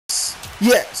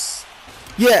Yes.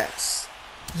 Yes.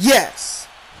 Yes.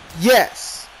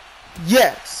 Yes.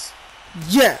 Yes.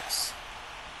 Yes.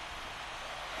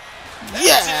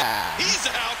 Yeah. He's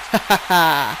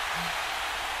out.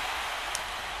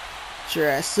 Get your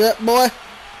ass up, boy.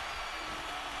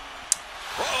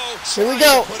 Here we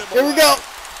go. Here we go.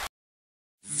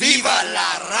 Viva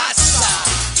la raza.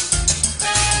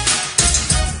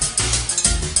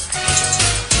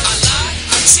 I lie,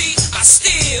 I cheat, I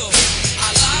steal.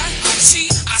 I lie, I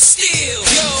cheat, I steal.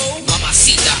 Yo,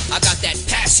 mamacita, I got that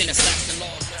passion that's lasting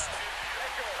long.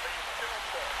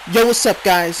 Yo, what's up,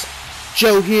 guys?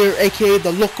 Joe here, aka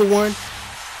the local one,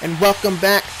 and welcome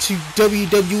back to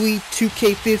WWE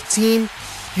 2K15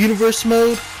 Universe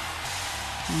Mode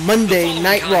Monday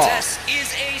Night Raw. Is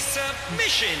a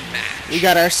submission match. We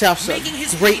got ourselves a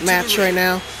great match right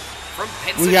now.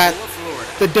 We got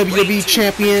the WWE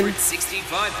Champion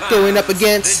going up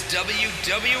against the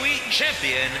WWE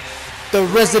Champion, the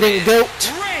Resident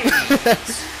Goat,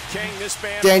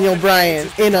 Daniel Bryan,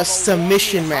 in a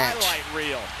submission match.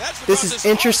 This is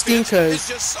interesting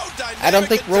because I don't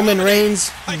think Roman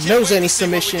Reigns knows any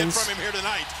submissions,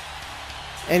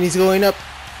 and he's going up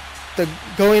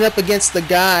against the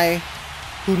guy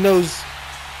who knows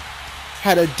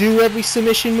how to do every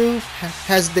submission move,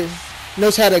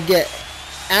 knows how to get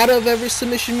out of every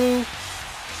submission move,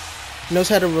 knows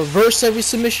how to reverse every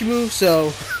submission move.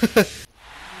 So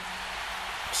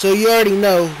so you already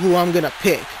know who I'm gonna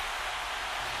pick.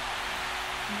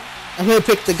 I'm gonna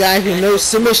pick the guy who knows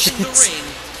submissions.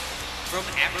 From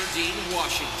Aberdeen,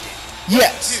 Washington.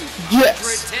 Yes,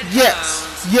 yes,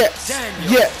 yes, yes, yes,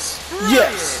 yes,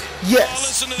 yes,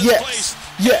 yes,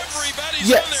 yes,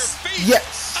 yes,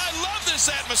 yes. I love this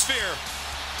atmosphere.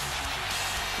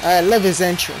 I love his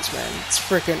entrance, man. It's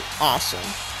freaking awesome.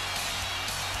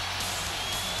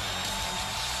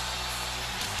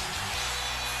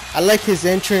 I like his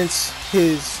entrance,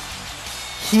 his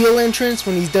heel entrance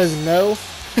when he does no.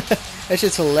 That's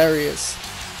just hilarious.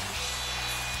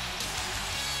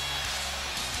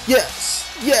 Yes,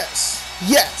 yes,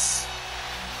 yes.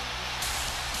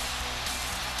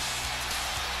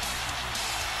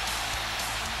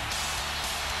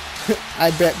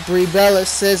 I bet Brie Bella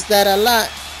says that a lot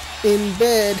in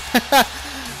bed.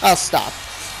 I'll stop.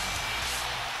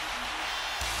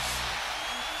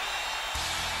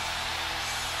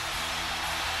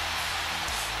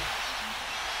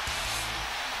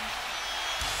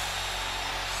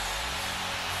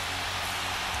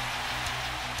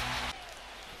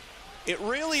 It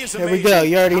really is Here we go.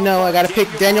 You already know I gotta pick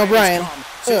Daniel Bryan.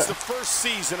 Since the first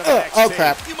season of oh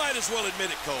crap. You might as well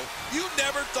admit it, Cole. You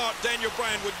never thought Daniel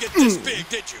Bryan would get this big,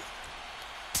 did you?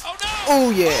 Oh no!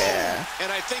 Oh yeah. And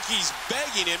I think he's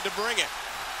begging him to bring it.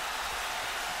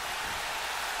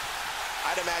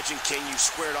 I'd imagine, King, you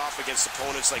squared off against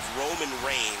opponents like Roman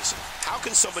Reigns. How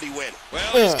can somebody win?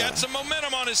 Well, he's got some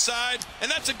momentum on his side, and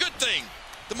that's a good thing.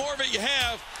 The more of it you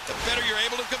have, the better you're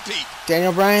able to compete.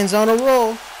 Daniel Bryan's on a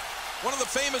roll. One of the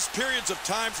famous periods of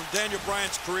time from Daniel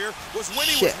Bryan's career was when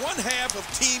he was one half of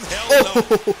Team Hell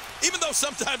No. Even though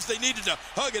sometimes they needed to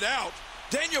hug it out,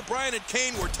 Daniel Bryan and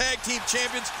Kane were tag team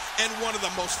champions and one of the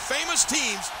most famous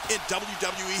teams in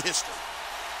WWE history.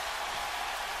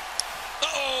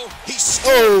 He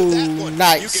scored with that one.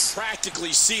 Nice. You can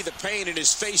practically see the pain in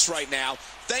his face right now,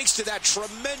 thanks to that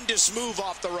tremendous move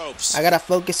off the ropes. I gotta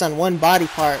focus on one body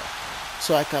part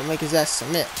so I can make his ass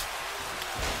submit.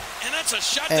 And that's a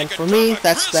shot And for me,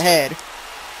 that's the head.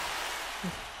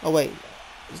 Oh wait,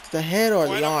 is it the head or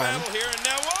the arm? Here and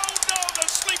now. Oh no, the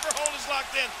sleeper hold is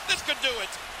locked in. This could do it.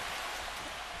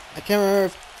 I can't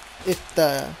remember if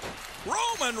the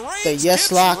Roman Reigns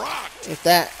yes lock, rocked. if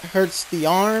that hurts the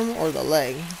arm or the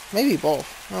leg. Maybe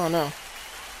both. I don't know.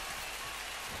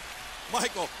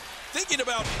 Michael, thinking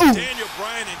about Daniel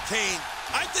Bryan and Kane,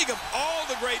 I think of all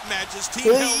the great matches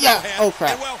Team Hell No had. Oh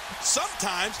crap. And well,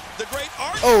 sometimes the great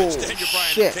arguments Daniel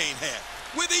Bryan shit. and Kane had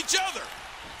with each other.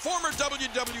 Former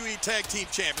WWE Tag Team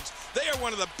Champions, they are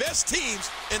one of the best teams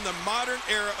in the modern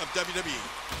era of WWE.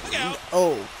 Look out.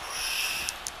 Oh.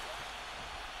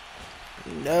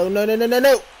 No, no, no, no, no,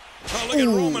 no. Oh, look at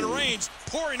Roman Reigns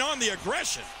pouring on the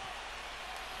aggression.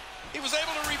 He was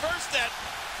able to reverse that.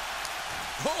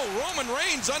 Oh, Roman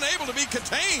Reigns unable to be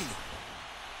contained.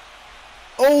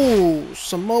 Oh,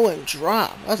 Samoan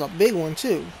drop. That's a big one,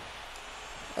 too.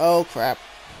 Oh, crap.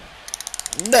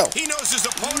 No. He knows his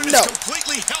opponent is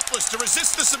completely helpless to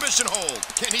resist the submission hold.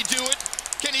 Can he do it?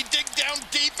 Can he dig down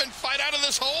deep and fight out of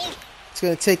this hold? It's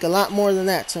going to take a lot more than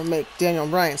that to make Daniel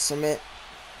Bryan submit.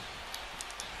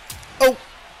 Oh.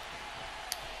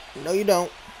 No, you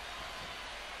don't.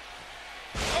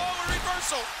 Oh, a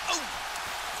reversal. Oh.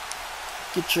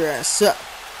 Get your ass up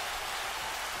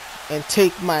and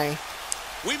take my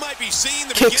We might be seeing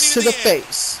the kicks to the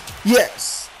face.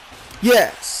 Yes.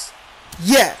 Yes.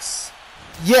 Yes.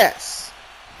 Yes.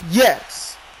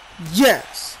 Yes.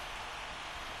 Yes.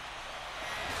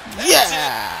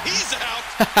 Yeah. He's out.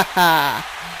 Haha.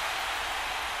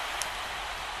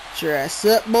 Get your ass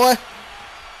up, boy.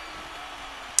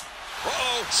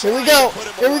 Here we go.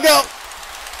 Here we go.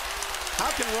 How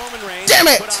can Roman Reigns Damn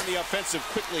it. put on the offensive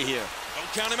quickly here?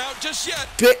 Don't count him out just yet.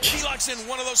 Bitch. He locks in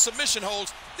one of those submission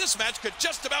holds. This match could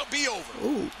just about be over.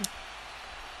 Ooh.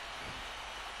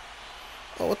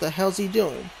 Oh, what the hell's he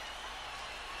doing?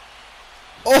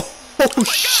 Oh,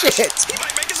 shit. He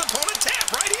might make his opponent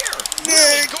tap right here.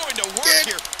 Really going to work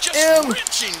here. Just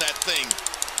wrenching that thing.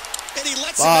 And he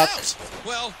lets him out.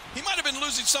 Well, he might have been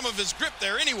losing some of his grip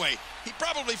there anyway. He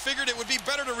probably figured it would be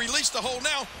better to release the hold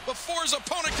now before his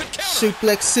opponent could counter.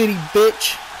 Suplex City,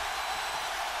 bitch.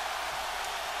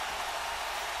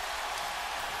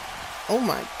 Oh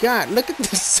my God, look at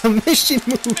the submission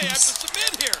moves. May have to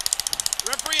submit here.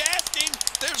 Referee asking,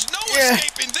 there's no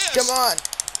escaping this. Come on.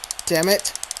 Damn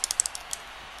it.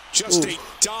 Just a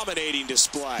dominating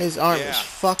display. His arm is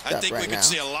fucked up right now. I think we could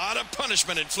see a lot of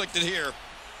punishment inflicted here.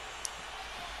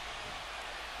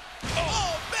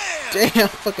 Oh, man! Damn,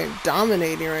 fucking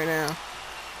dominating right now.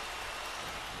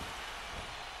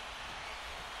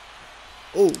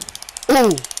 Oh. Oh.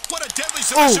 What a deadly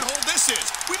submission hold this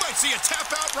is. We might see a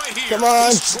tap out right here. Come on.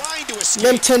 He's trying to escape.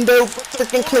 Nintendo But the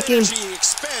freaking more clicking. energy he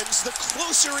expends, the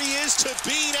closer he is to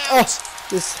being out. Oh,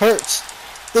 this hurts.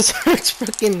 This hurts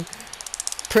freaking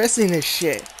pressing this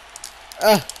shit.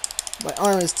 My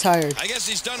arm is tired. I guess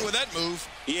he's done with that move.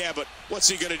 Yeah, but what's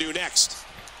he gonna do next?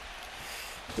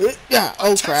 Yeah,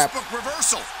 oh crap. Textbook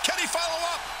reversal. Can he follow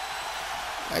up?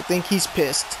 I think he's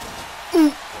pissed.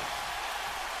 Ooh.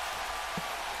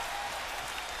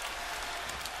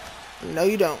 No,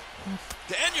 you don't.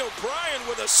 Daniel Bryan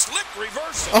with a slick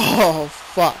reversal. Oh,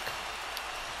 fuck.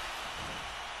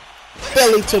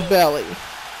 Belly to belly.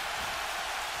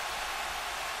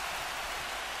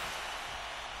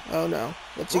 Oh no.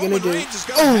 What's he gonna do?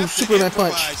 Oh, Superman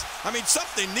punch. I mean,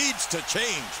 something needs to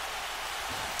change.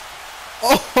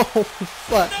 Oh,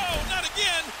 fuck. No, not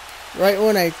again. Right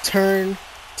when I turned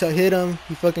to hit him,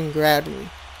 he fucking grabbed me.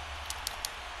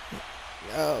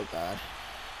 Oh, God.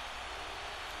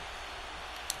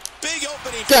 Big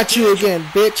opening. Got you again,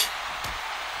 bitch.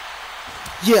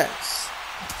 Yes.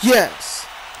 Yes.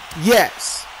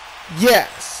 Yes.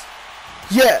 Yes.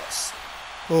 Yes.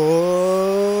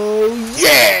 Oh,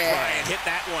 yeah. Bryan hit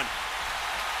that one.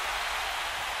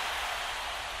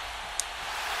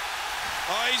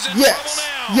 Oh, he's in trouble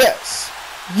now. Yes.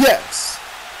 Yes.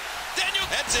 Daniel,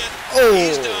 that's it. Oh.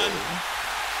 He's done.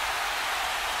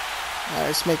 Alright,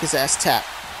 let's make his ass tap.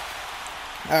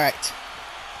 Alright.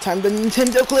 Time to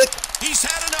Nintendo click. He's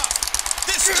had enough.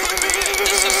 This could be it.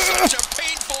 This is such a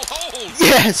painful hold.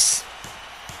 Yes.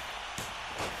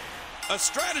 A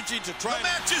strategy to try. The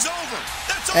match is over.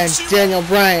 That's all And Daniel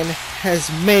Bryan has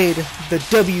made the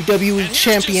WWE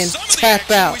champion tap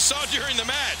out. We saw during the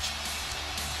match.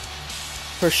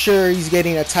 For sure, he's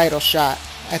getting a title shot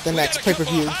at the next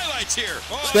pay-per-view.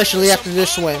 Oh, especially after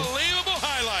this win. Unbelievable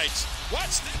highlights.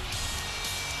 Watch this.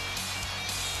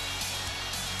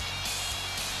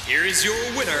 Here is your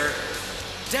winner,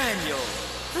 Daniel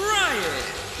Bryan.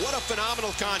 What a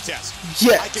phenomenal contest.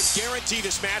 Yes. I can guarantee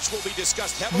this match will be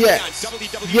discussed heavily Yes. on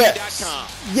WWE.com.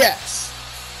 Yes. Yes.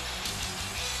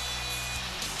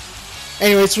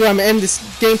 Anyways, so I'm gonna end this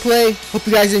gameplay. Hope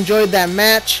you guys enjoyed that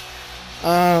match.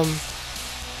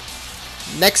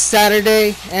 Next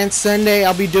Saturday and Sunday,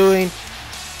 I'll be doing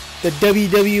the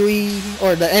WWE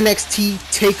or the NXT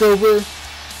Takeover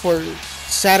for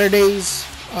Saturday's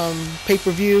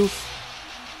pay-per-view,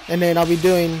 and then I'll be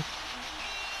doing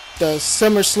the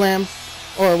SummerSlam.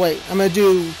 Or wait, I'm gonna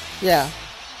do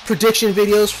prediction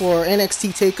videos for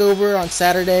NXT Takeover on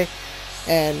Saturday,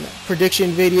 and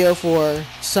prediction video for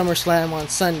SummerSlam on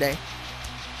Sunday.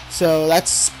 So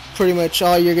that's pretty much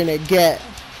all you're gonna get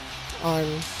on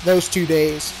those 2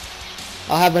 days.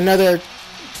 I'll have another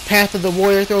Path of the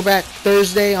Warrior throwback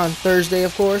Thursday on Thursday,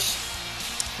 of course.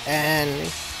 And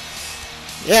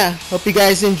yeah, hope you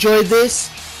guys enjoyed this.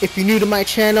 If you're new to my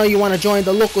channel, you want to join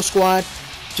the local squad,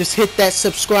 just hit that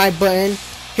subscribe button,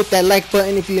 hit that like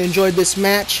button if you enjoyed this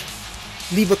match,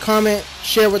 leave a comment,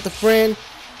 share with a friend,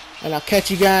 and I'll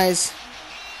catch you guys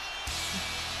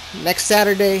next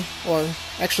Saturday, or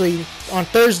actually on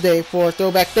Thursday for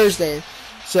Throwback Thursday.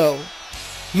 So,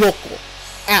 local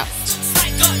out.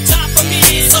 Like on top of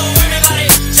me, so everybody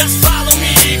just follow me.